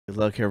Good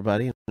luck,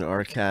 everybody. An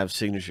archive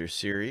signature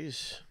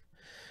series.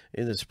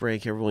 In this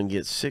break, everyone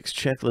gets 6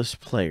 checklist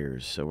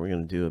players. So we're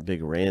going to do a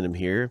big random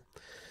here.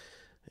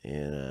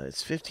 And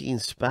it's 15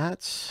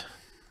 spots.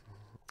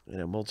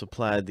 And I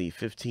multiplied the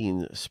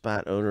 15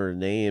 spot owner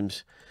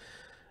names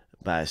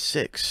by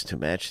 6 to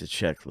match the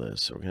checklist.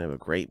 So we're going to have a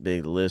great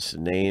big list of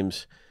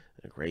names,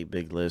 a great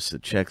big list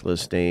of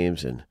checklist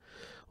names. And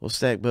we'll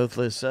stack both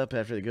lists up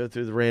after they go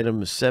through the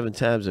random 7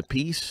 times a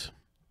piece.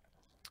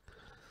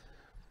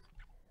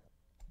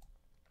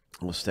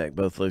 We'll stack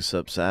both lists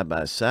up side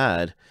by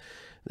side.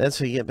 That's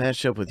how you get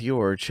matched up with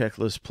your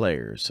checklist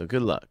players. So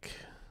good luck.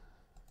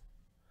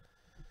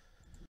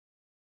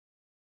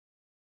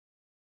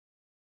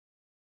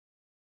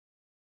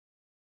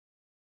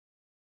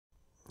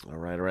 All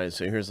right.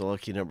 So here's the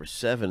lucky number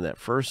 7. That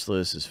first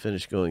list is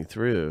finished going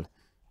through.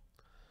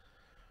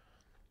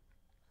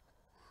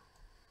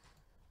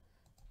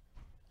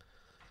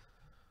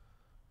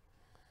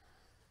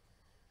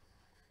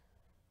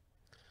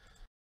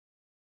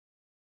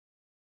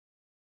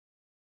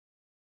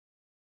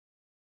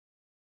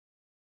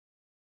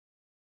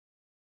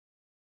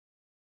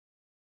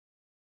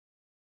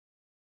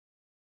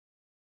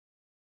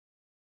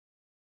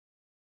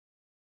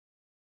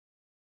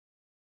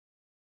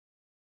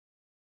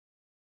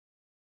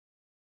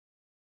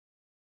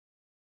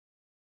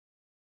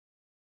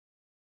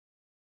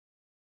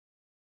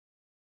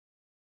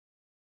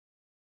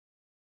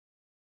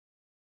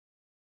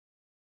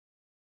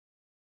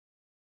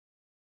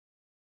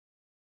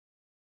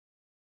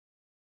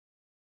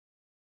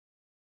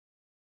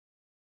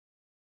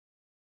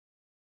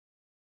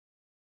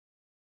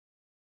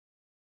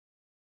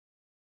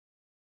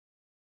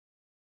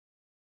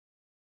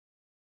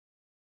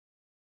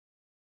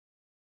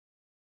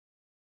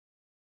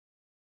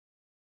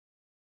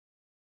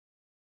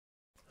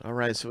 All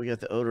right, so we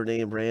got the owner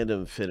name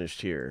random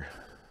finished here.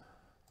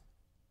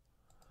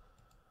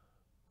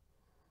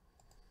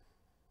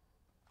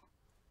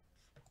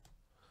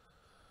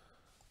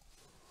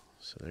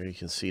 So there you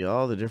can see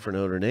all the different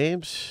owner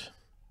names.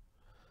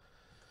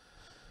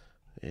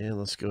 And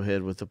let's go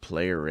ahead with the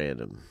player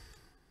random.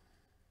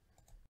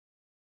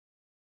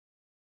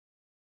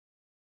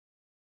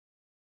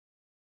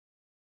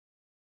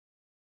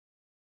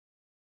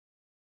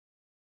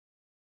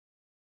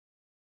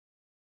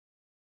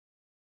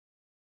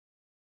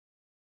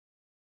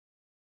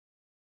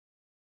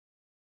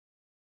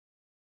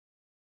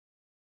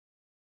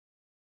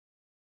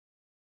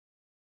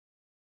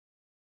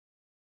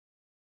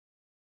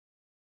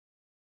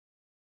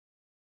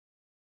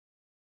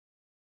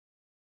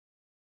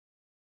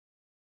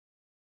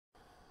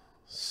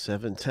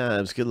 Seven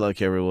times. Good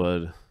luck,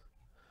 everyone.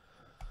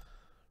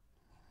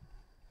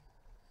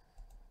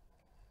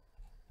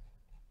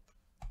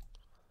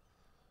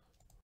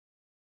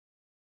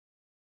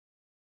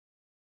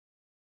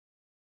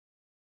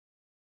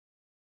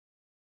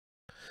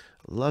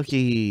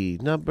 Lucky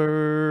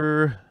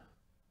number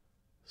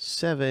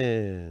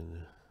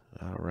 7.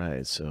 All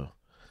right, so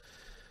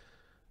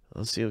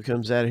let's see what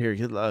comes out of here.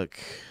 Good luck.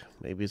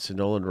 Maybe it's a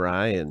Nolan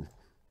Ryan.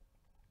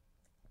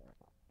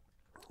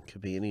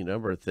 Could be any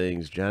number of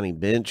things. Johnny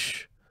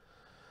Bench,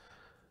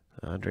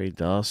 Andre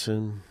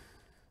Dawson.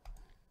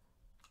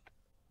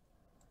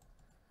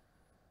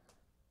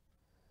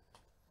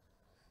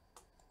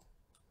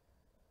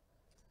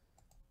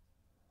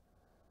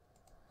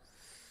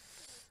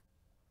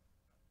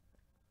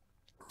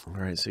 All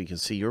right, so you can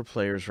see your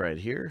players right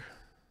here.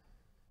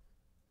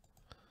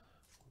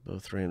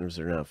 Both randoms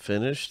are now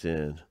finished,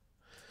 and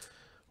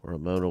we're a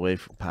moment away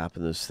from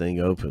popping this thing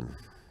open.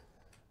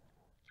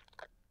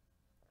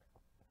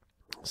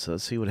 So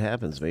let's see what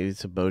happens. Maybe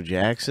it's a Bo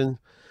Jackson.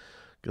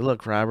 Good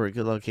luck, Robert.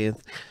 Good luck,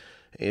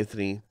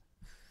 Anthony.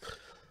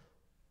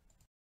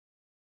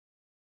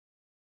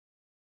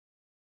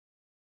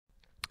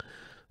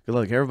 Good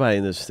luck, everybody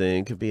in this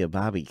thing. Could be a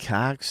Bobby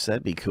Cox.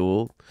 That'd be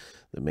cool.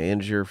 The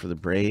manager for the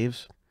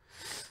Braves.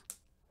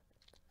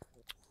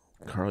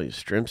 Carl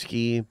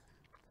Yastrzemski.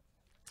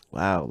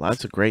 Wow,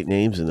 lots of great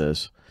names in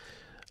this.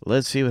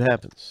 Let's see what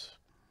happens.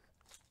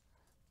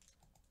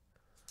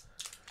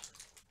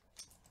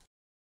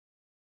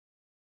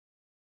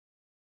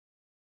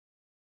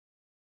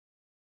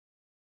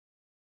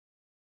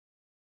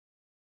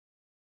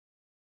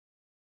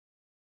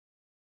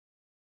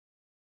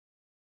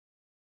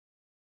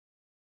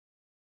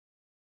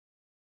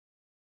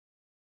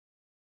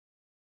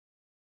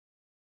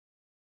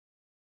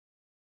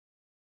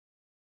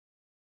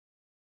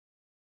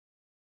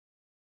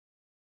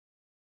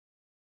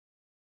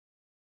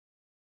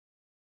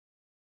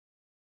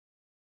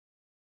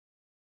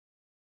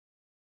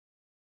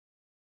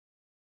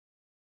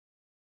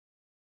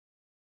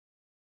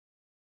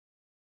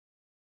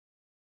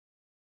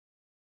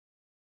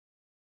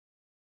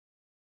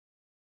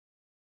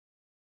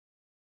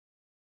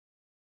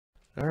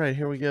 All right,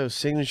 here we go.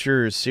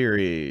 Signature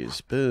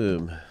series.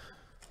 Boom.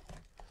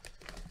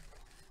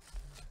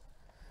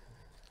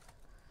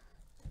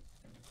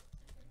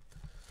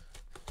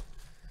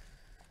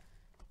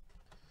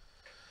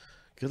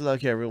 Good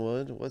luck,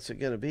 everyone. What's it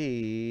going to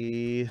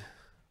be?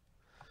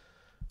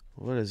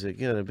 What is it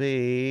going to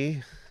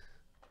be?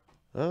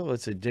 Oh,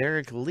 it's a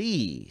Derek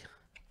Lee.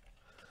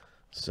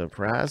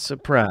 Surprise,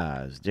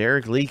 surprise.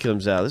 Derek Lee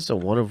comes out. This is a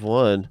 1 of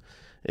 1.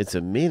 It's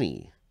a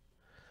mini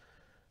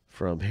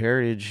from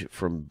Heritage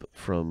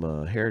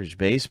Heritage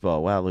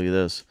Baseball. Wow, look at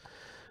this.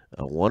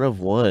 A 1 of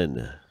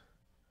 1.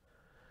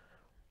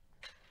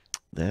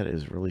 That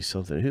is really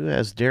something. Who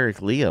has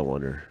Derek Lee, I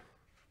wonder?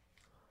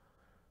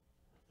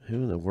 Who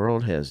in the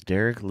world has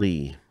Derek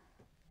Lee?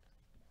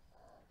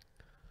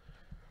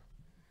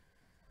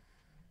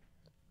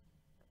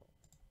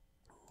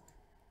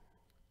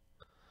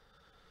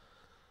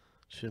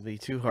 Shouldn't be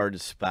too hard to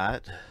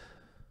spot.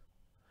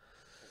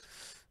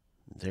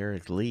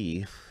 Derek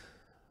Lee.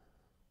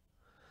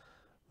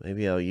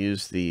 Maybe I'll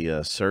use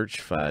the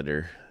search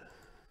finder.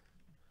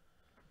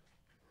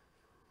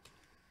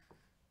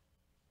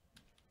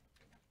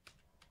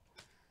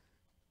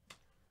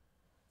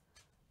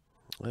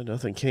 Well,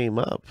 nothing came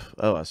up.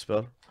 Oh, I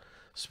spelled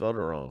it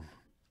wrong.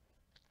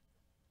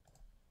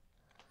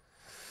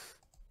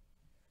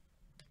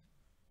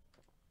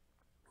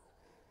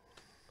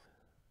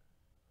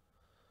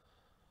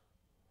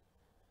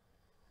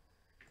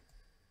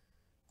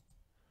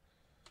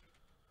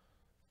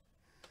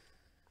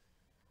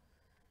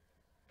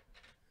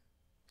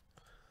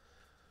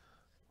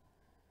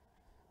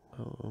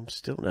 Oh, I'm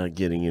still not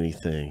getting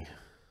anything.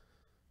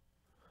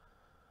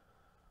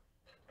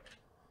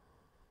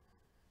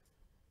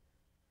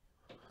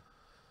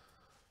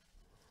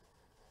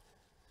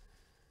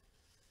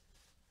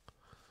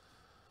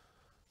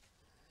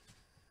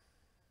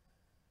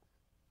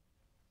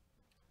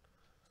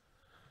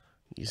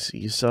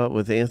 You saw it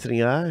with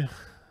Anthony I?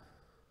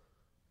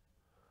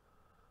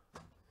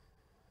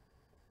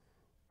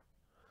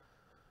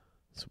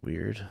 It's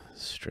weird.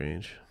 It's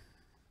strange.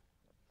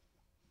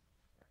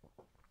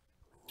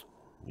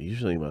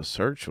 Usually my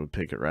search would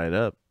pick it right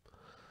up.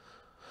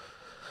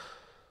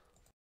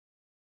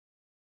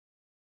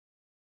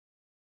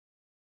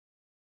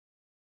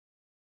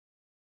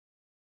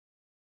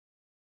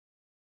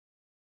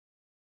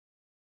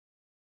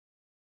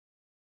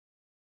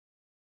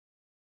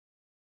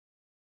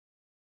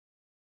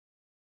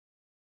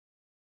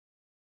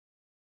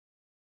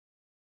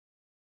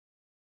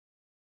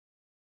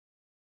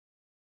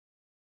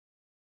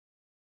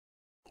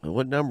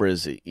 What number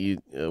is it?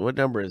 What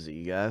number is it,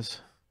 you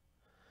guys?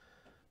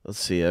 Let's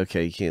see.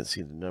 Okay, you can't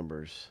see the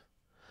numbers.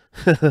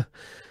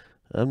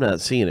 I'm not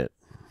seeing it.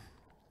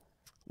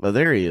 Well,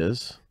 there he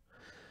is.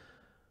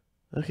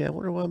 Okay, I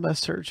wonder why my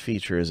search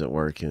feature isn't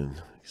working.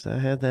 Because I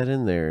had that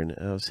in there, and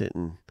I was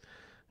hitting,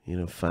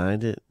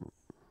 find it.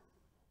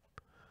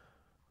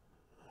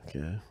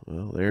 Okay,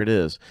 well, there it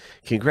is.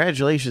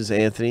 Congratulations,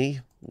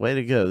 Anthony. Way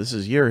to go. This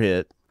is your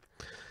hit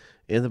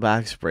in the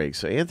box break.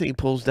 So Anthony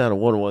pulls down a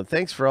 1-1.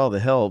 Thanks for all the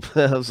help.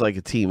 That was like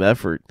a team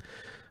effort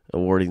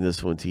awarding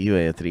this one to you,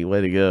 Anthony. Way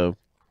to go.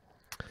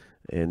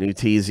 And New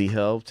Teasy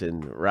helped,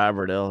 and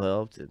Robert L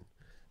helped, and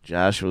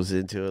Josh was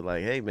into it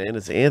like, hey, man,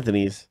 it's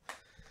Anthony's.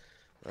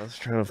 I was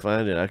trying to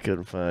find it. I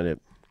couldn't find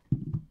it.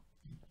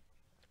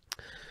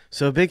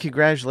 So big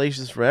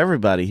congratulations for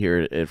everybody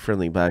here at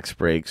Friendly Box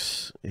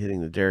Breaks,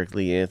 hitting the Derek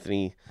Lee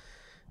Anthony.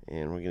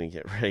 And we're going to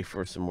get ready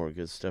for some more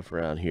good stuff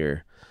around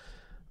here.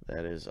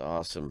 That is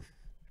awesome.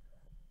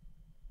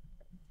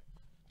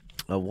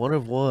 A 1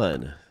 of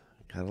 1.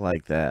 Kind of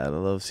like that. I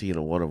love seeing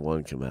a 1 of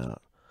 1 come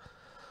out.